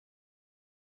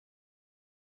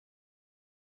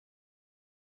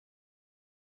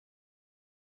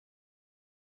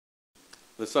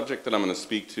The subject that I'm going to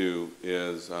speak to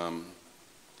is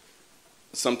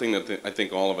something that I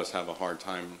think all of us have a hard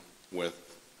time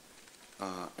with.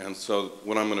 And so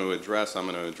what I'm going to address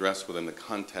within the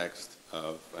context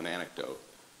of an anecdote.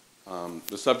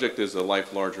 The subject is a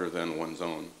life larger than one's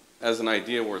own. As an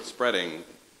idea worth spreading,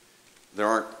 there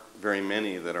aren't very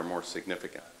many that are more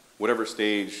significant. Whatever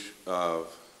stage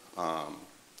of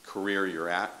career you're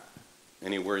at,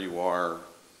 anywhere you are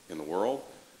in the world,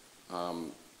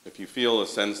 if you feel a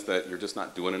sense that you're just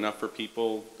not doing enough for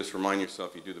people, just remind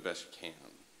yourself you do the best you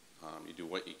can. You do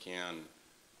what you can,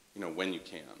 when you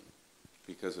can.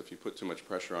 Because if you put too much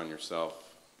pressure on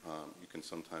yourself, you can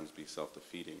sometimes be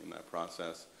self-defeating in that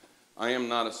process. I am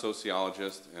not a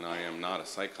sociologist and I am not a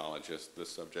psychologist. This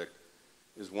subject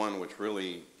is one which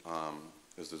really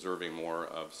is deserving more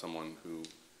of someone who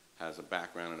has a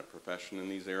background and a profession in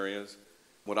these areas.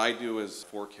 What I do is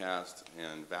forecast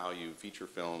and value feature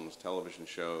films, television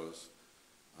shows,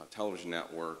 television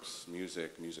networks,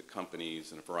 music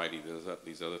companies, and a variety of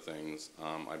these other things.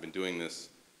 I've been doing this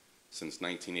since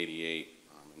 1988.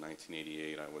 In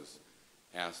 1988, I was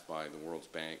asked by the world's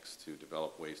banks to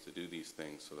develop ways to do these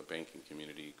things so the banking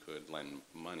community could lend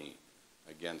money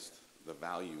against the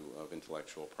value of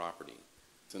intellectual property.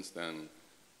 Since then,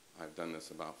 I've done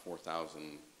this about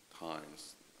 4,000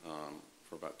 times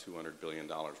for about $200 billion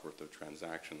worth of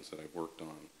transactions that I've worked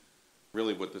on.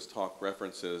 Really what this talk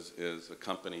references is a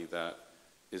company that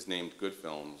is named Good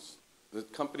Films. The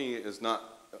company is not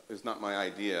my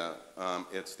idea.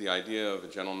 It's the idea of a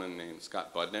gentleman named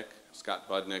Scott Budnick. Scott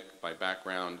Budnick, by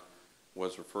background,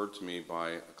 was referred to me by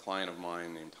a client of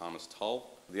mine named Thomas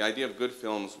Tull. The idea of Good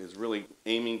Films is really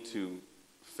aiming to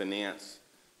finance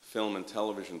film and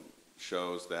television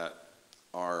shows that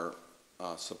are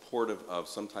supportive of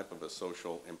some type of a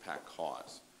social impact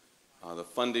cause. The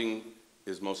funding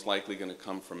is most likely going to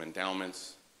come from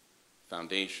endowments,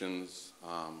 foundations,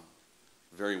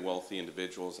 very wealthy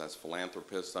individuals as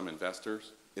philanthropists, some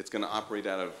investors. It's going to operate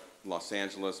out of Los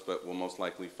Angeles, but will most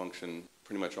likely function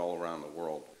pretty much all around the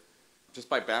world. Just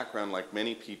by background, like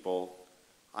many people,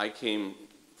 I came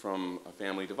from a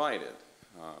family divided.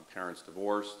 Parents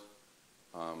divorced,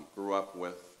 grew up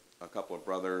with a couple of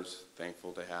brothers,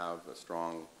 thankful to have a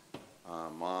strong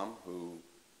mom who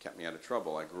kept me out of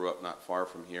trouble. I grew up not far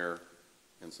from here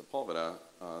in Sepulveda.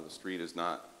 The street is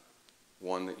not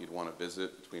one that you'd want to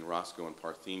visit, between Roscoe and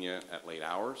Parthenia at late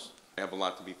hours. I have a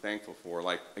lot to be thankful for.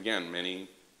 Like, again, many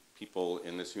people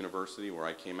in this university where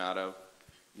I came out of,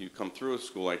 you come through a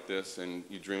school like this and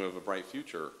you dream of a bright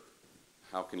future.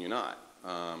 How can you not?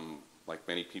 Like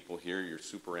many people here, you're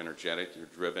super energetic, you're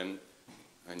driven,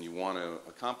 and you want to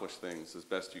accomplish things as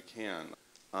best you can.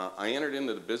 I entered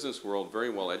into the business world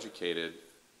very well educated,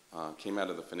 came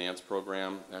out of the finance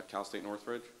program at Cal State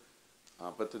Northridge,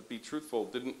 but to be truthful,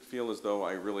 didn't feel as though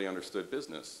I really understood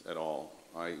business at all.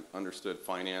 I understood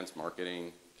finance,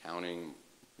 marketing, accounting,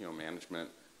 management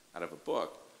out of a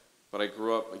book, but I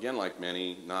grew up, again, like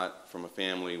many, not from a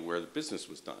family where the business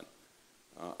was done.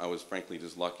 I was frankly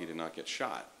just lucky to not get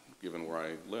shot, given where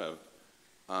I lived.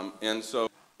 And so,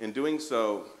 in doing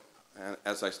so,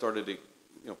 as I started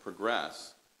to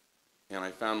progress, and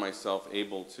I found myself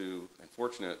able to, and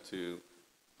fortunate to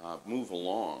move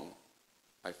along,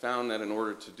 I found that in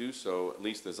order to do so, at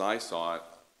least as I saw it,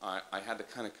 I had to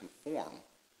kind of conform.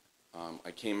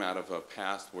 I came out of a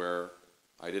past where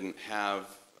I didn't have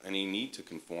any need to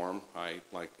conform.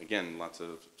 Again, lots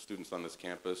of students on this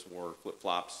campus wore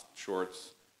flip-flops,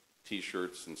 shorts,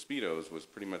 t-shirts, and Speedos was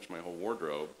pretty much my whole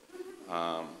wardrobe.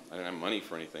 I didn't have money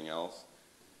for anything else.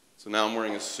 So now I'm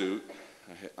wearing a suit.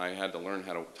 I had to learn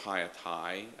how to tie a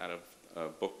tie out of a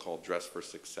book called Dress for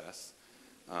Success,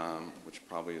 which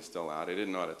probably is still out. I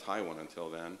didn't know how to tie one until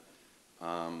then.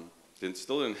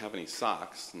 Still didn't have any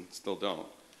socks, and still don't.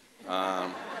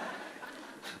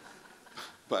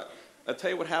 But I'll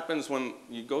tell you what happens when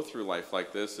you go through life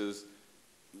like this is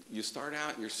you start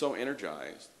out and you're so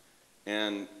energized,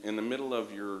 and in the middle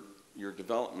of your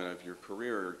development of your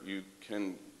career, you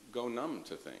can go numb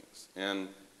to things, and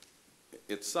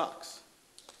it sucks.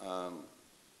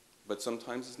 But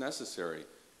sometimes it's necessary.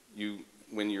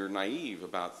 When you're naive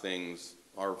about things,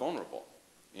 are vulnerable.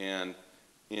 And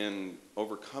in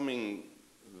overcoming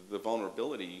the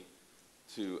vulnerability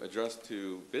to adjust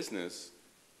to business,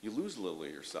 you lose a little of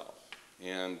yourself.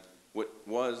 And what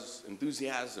was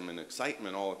enthusiasm and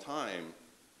excitement all the time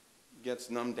gets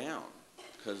numbed down.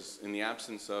 Because in the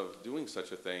absence of doing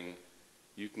such a thing,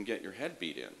 you can get your head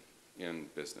beat in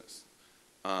business.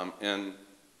 And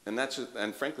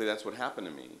frankly, that's what happened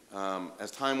to me.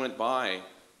 As time went by,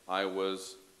 I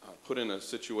was put in a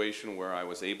situation where I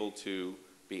was able to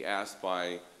be asked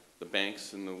by the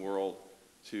banks in the world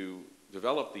to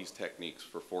develop these techniques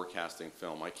for forecasting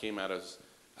film. I came out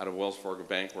of Wells Fargo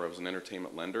Bank, where I was an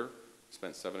entertainment lender,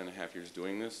 spent 7.5 years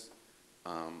doing this,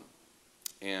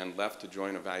 and left to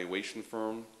join a valuation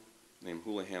firm named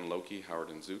Houlihan Lokey, Howard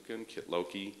and Zukin. Kit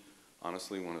Lokey,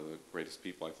 honestly, one of the greatest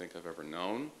people I think I've ever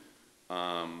known.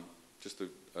 Just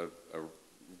a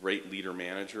great leader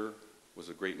manager, was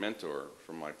a great mentor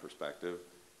from my perspective.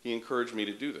 He encouraged me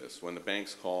to do this. When the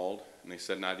banks called and they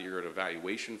said, now that you're at a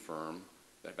valuation firm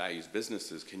that values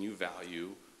businesses, can you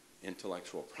value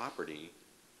intellectual property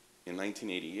in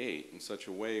 1988 in such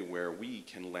a way where we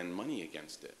can lend money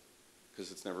against it?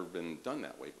 Because it's never been done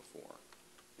that way before.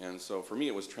 And so for me,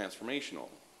 it was transformational.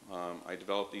 I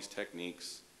developed these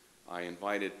techniques. I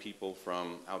invited people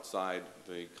from outside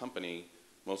the company,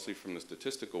 mostly from the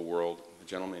statistical world, a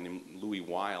gentleman named Louis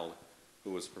Wild, who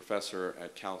was a professor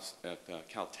at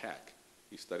Caltech.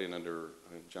 He studied under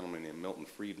a gentleman named Milton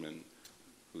Friedman,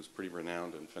 who's pretty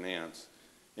renowned in finance.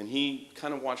 And he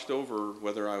kind of watched over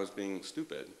whether I was being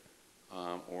stupid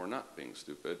or not being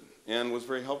stupid, and was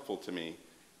very helpful to me.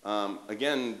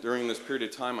 Again, during this period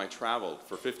of time, I traveled.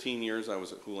 For 15 years, I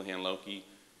was at Houlihan Lokey,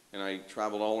 and I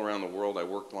traveled all around the world. I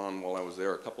worked on, while I was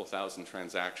there, a couple thousand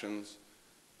transactions.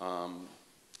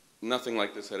 Nothing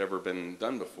like this had ever been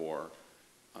done before.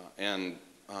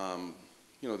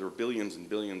 You know, there were billions and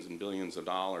billions and billions of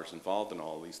dollars involved in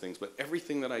all of these things, but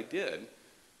everything that I did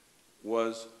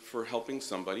was for helping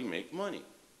somebody make money,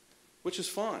 which is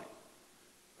fine.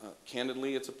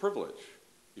 Candidly, it's a privilege.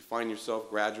 You find yourself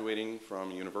graduating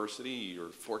from university, you're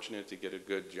fortunate to get a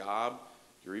good job,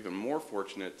 you're even more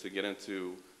fortunate to get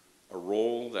into a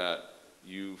role that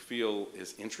you feel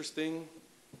is interesting.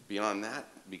 Beyond that,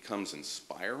 becomes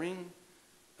inspiring.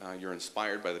 You're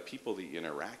inspired by the people that you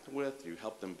interact with. You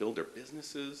help them build their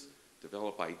businesses,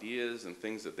 develop ideas and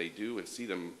things that they do, and see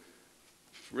them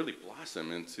really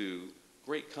blossom into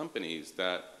great companies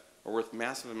that are worth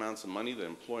massive amounts of money, that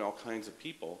employ all kinds of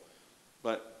people.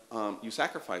 But you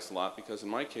sacrifice a lot, because in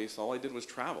my case, all I did was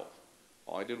travel.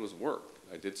 All I did was work.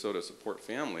 I did so to support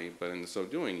family, but in so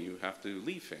doing, you have to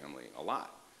leave family a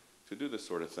lot to do this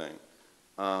sort of thing.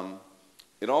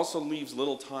 It also leaves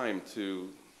little time to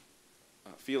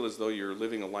feel as though you're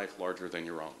living a life larger than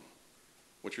your own.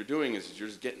 What you're doing is you're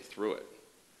just getting through it.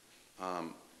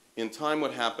 In time,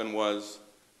 what happened was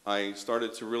I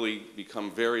started to really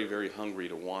become very, very hungry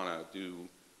to want to do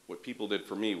what people did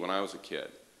for me when I was a kid.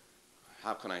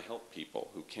 How can I help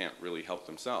people who can't really help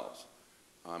themselves?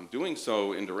 I'm doing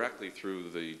so indirectly through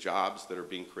the jobs that are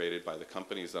being created by the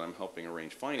companies that I'm helping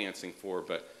arrange financing for,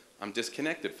 but I'm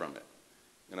disconnected from it.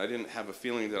 And I didn't have a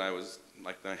feeling that I was,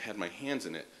 like, I had my hands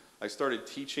in it. I started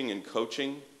teaching and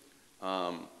coaching,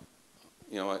 you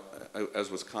know,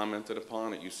 as was commented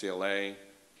upon at UCLA,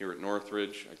 here at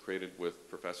Northridge. I created with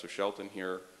Professor Shelton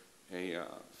here a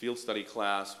field study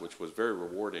class, which was very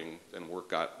rewarding. Then work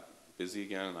got busy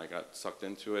again, and I got sucked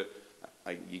into it.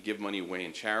 You give money away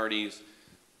in charities,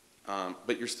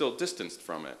 but you're still distanced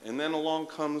from it. And then along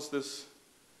comes this,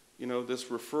 you know, this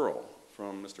referral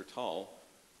from Mr. Tull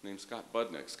named Scott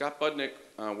Budnick. Scott Budnick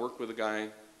worked with a guy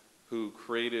who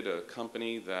created a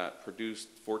company that produced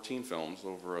 14 films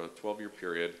over a 12-year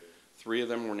period. 3 of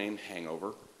them were named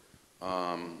Hangover.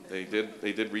 They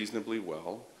did reasonably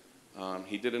well.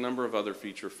 He did a number of other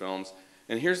feature films.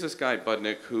 And here's this guy,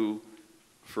 Budnick, who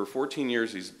for 14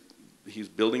 years he's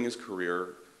building his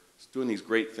career, he's doing these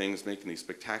great things, making these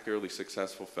spectacularly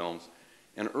successful films.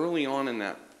 And early on in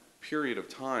that period of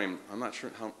time, I'm not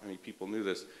sure how many people knew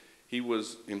this, he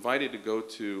was invited to go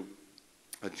to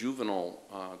a juvenile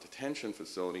detention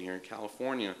facility here in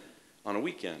California on a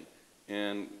weekend,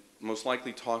 and most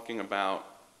likely talking about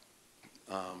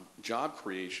job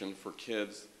creation for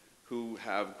kids who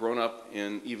have grown up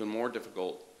in even more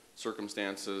difficult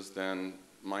circumstances than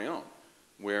my own,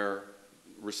 where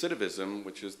recidivism,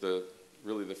 which is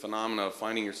really the phenomena of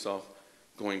finding yourself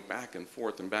going back and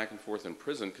forth in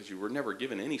prison because you were never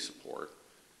given any support,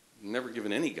 never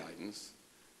given any guidance,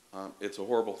 it's a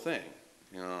horrible thing.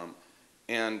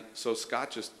 And so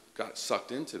Scott just got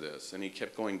sucked into this, and he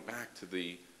kept going back to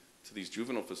these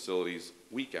juvenile facilities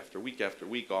week after week after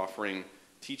week, offering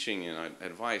teaching and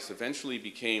advice. Eventually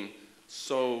became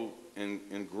so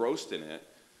engrossed in it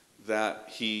that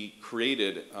he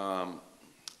created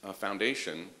a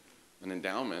foundation, an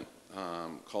endowment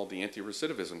called the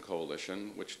Anti-Recidivism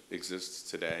Coalition, which exists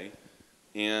today,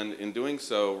 and in doing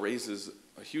so raises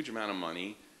a huge amount of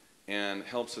money and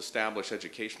helps establish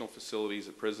educational facilities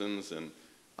at prisons, and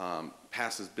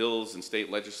passes bills in state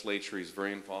legislature. He's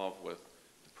very involved with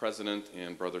the president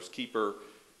and Brother's Keeper.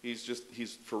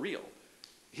 He's for real.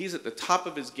 He's at the top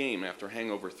of his game after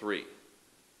Hangover 3.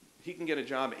 he can get a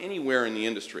job anywhere in the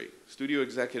industry, studio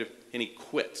executive, and he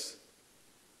quits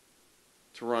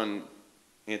to run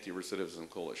Anti-Recidivism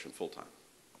Coalition full-time.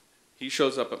 He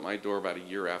shows up at my door about a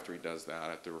year after he does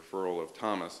that at the referral of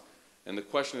Thomas, and the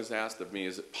question is asked of me,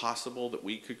 is it possible that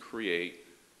we could create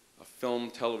a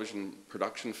film television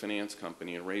production finance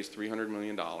company and raise $300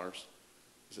 million?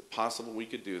 Is it possible we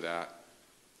could do that?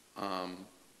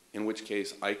 In which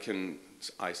case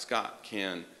I, Scott,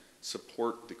 can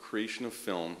support the creation of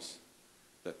films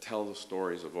that tell the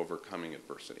stories of overcoming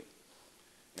adversity.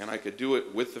 And I could do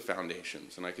it with the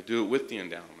foundations, and I could do it with the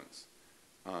endowments.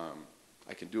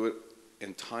 I could do it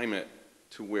and time it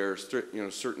to where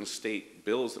certain state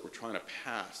bills that we're trying to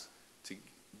pass to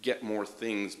get more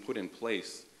things put in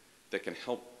place that can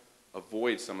help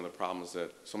avoid some of the problems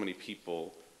that so many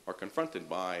people are confronted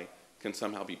by can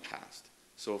somehow be passed.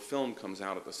 So a film comes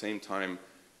out at the same time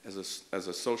as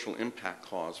a social impact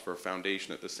cause for a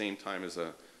foundation, at the same time as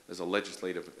a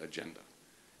legislative agenda.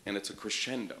 And it's a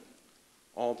crescendo,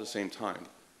 all at the same time.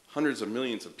 Hundreds of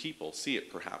millions of people see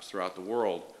it perhaps throughout the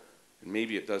world, and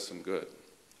maybe it does some good.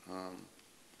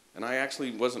 And I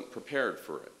actually wasn't prepared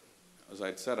for it. As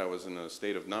I'd said, I was in a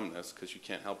state of numbness, because you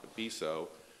can't help but be so.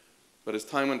 But as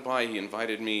time went by, he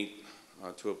invited me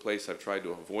to a place I've tried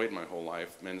to avoid my whole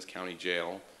life, Men's County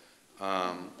Jail.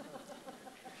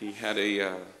 He had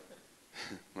a,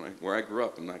 where I grew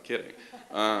up, I'm not kidding.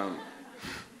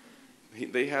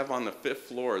 They have on the 5th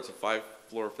floor, it's a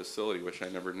 5-floor facility, which I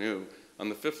never knew. On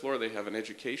the 5th floor, they have an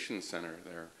education center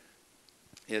there.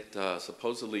 It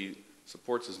supposedly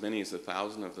supports as many as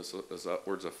 1,000 of the, as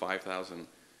upwards of 5,000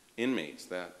 inmates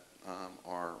that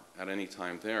are at any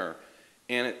time there.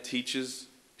 And it teaches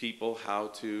people how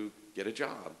to get a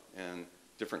job and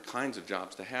different kinds of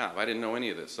jobs to have. I didn't know any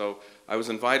of this. So I was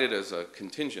invited as a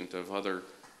contingent of other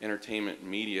entertainment and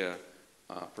media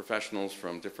professionals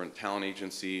from different talent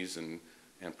agencies and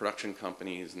production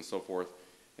companies and so forth.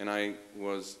 And I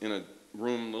was in a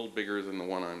room a little bigger than the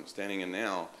one I'm standing in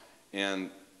now. And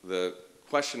the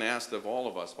question asked of all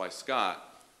of us by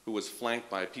Scott, who was flanked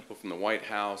by people from the White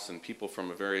House and people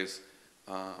from various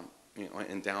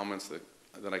endowments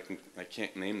that I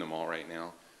can't name them all right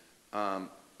now.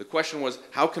 The question was,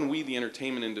 how can we, the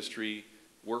entertainment industry,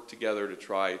 work together to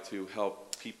try to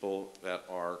help people that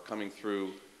are coming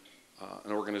through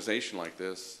an organization like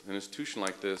this, an institution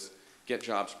like this, get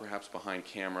jobs perhaps behind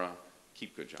camera,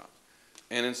 keep good jobs.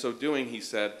 And in so doing, he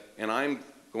said, and I'm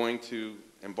going to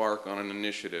embark on an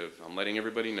initiative, I'm letting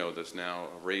everybody know this now,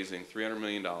 of raising $300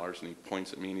 million, and he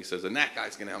points at me and he says, and that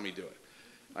guy's going to help me do it.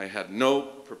 I had no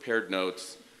prepared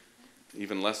notes,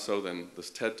 even less so than this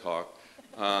TED Talk,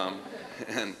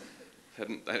 and I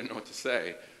didn't know what to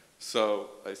say. So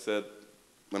I said,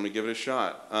 let me give it a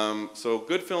shot. So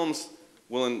Good Films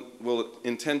will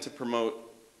intend to promote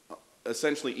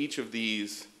essentially each of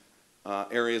these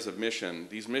areas of mission.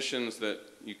 These missions that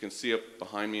you can see up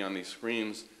behind me on these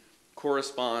screens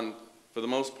correspond, for the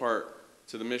most part,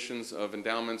 to the missions of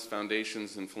endowments,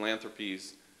 foundations, and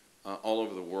philanthropies all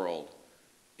over the world.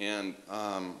 And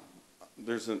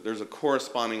there's a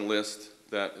corresponding list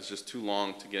that is just too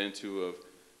long to get into of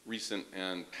recent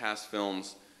and past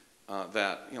films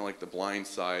that, like The Blind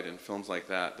Side and films like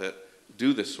that, that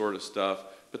do this sort of stuff,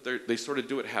 but they sort of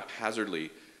do it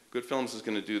haphazardly. Good Films is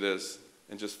going to do this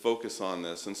and just focus on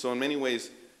this. And so in many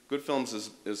ways, Good Films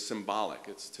is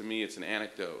symbolic. To me, it's an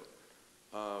anecdote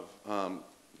of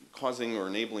causing or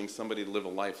enabling somebody to live a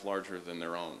life larger than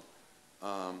their own.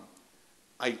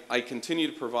 I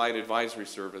continue to provide advisory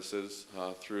services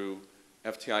through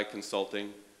FTI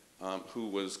Consulting, who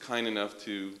was kind enough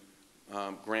to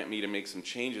grant me to make some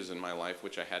changes in my life,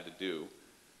 which I had to do.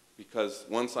 Because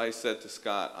once I said to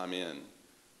Scott, I'm in,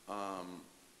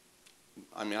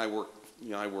 I work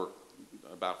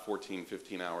about 14,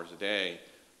 15 hours a day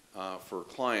for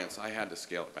clients. I had to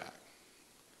scale it back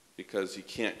because you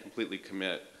can't completely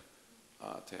commit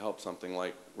to help something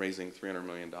like raising $300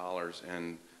 million,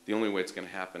 and the only way it's going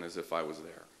to happen is if I was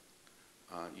there.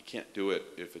 You can't do it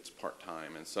if it's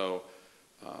part-time. And so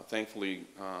thankfully,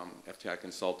 FTI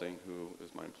Consulting, who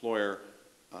is my employer,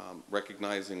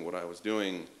 recognizing what I was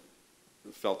doing,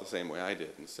 felt the same way I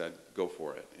did and said, go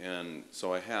for it. And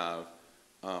so I have.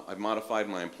 I've modified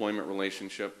my employment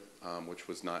relationship, which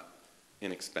was not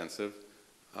inexpensive.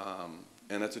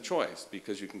 And that's a choice,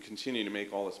 because you can continue to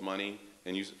make all this money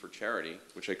and use it for charity,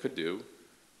 which I could do,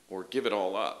 or give it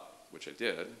all up, which I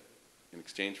did, in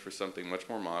exchange for something much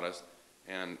more modest,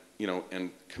 and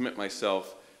commit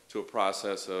myself to a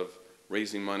process of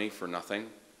raising money for nothing.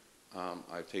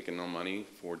 I've taken no money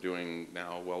for doing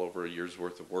now well over a year's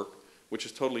worth of work, which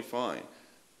is totally fine.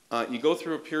 You go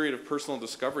through a period of personal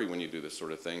discovery when you do this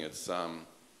sort of thing. It's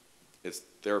It's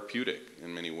therapeutic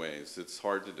in many ways. It's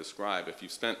hard to describe. If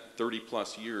you've spent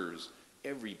 30-plus years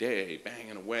every day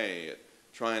banging away at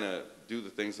trying to do the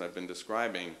things I've been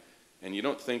describing, and you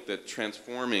don't think that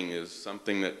transforming is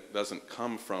something that doesn't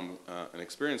come from an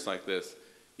experience like this,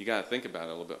 you got to think about it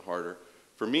a little bit harder.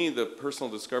 For me, the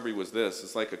personal discovery was this.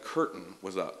 It's like a curtain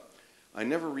was up. I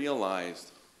never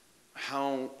realized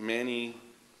how many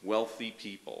wealthy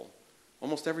people,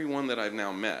 almost everyone that I've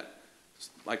now met,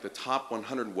 like the top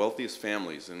 100 wealthiest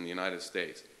families in the United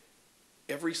States,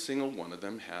 every single one of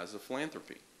them has a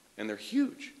philanthropy, and they're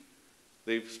huge.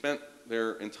 They've spent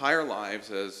their entire lives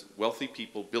as wealthy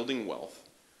people building wealth,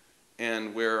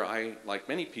 and where I, like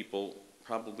many people,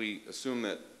 probably assume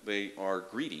that they are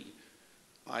greedy,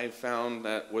 I've found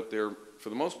that what they're, for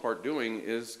the most part, doing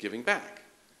is giving back.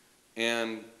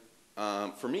 And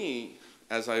for me,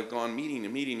 as I've gone meeting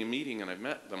and meeting and meeting, and I've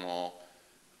met them all,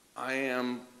 I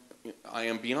am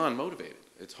beyond motivated.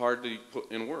 It's hard to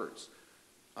put in words.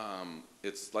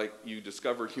 It's like you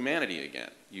discover humanity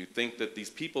again. You think that these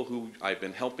people who I've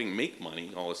been helping make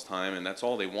money all this time, and that's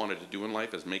all they wanted to do in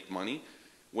life is make money,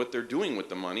 what they're doing with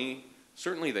the money,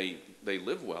 certainly they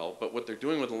live well, but what they're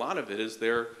doing with a lot of it is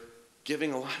they're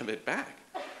giving a lot of it back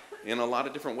in a lot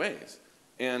of different ways.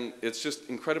 And it's just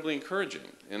incredibly encouraging,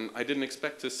 and I didn't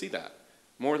expect to see that,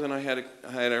 more than I had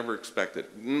ever expected.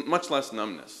 Much less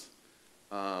numbness,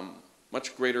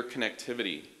 much greater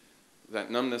connectivity. That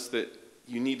numbness that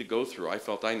you need to go through, I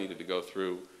felt I needed to go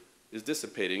through, is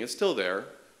dissipating. It's still there,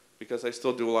 because I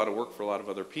still do a lot of work for a lot of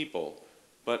other people,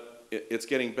 but it's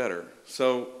getting better.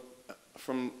 So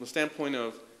from the standpoint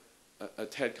of a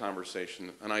TED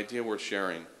conversation, an idea worth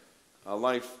sharing, a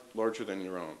life larger than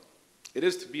your own, it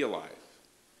is to be alive.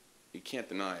 You can't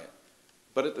deny it.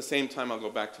 But at the same time, I'll go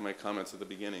back to my comments at the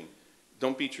beginning.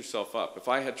 Don't beat yourself up. If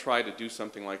I had tried to do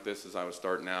something like this as I was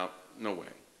starting out, no way.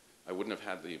 I wouldn't have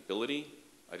had the ability.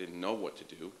 I didn't know what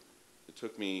to do. It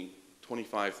took me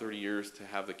 25, 30 years to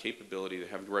have the capability, to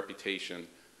have the reputation,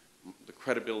 the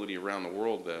credibility around the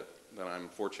world that I'm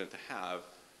fortunate to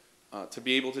have to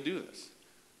be able to do this.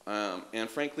 And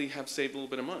frankly, have saved a little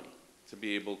bit of money to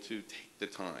be able to take the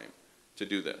time to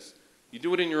do this. You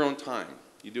do it in your own time.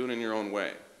 You do it in your own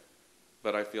way.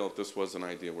 But I feel that this was an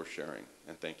idea worth sharing,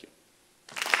 and thank you.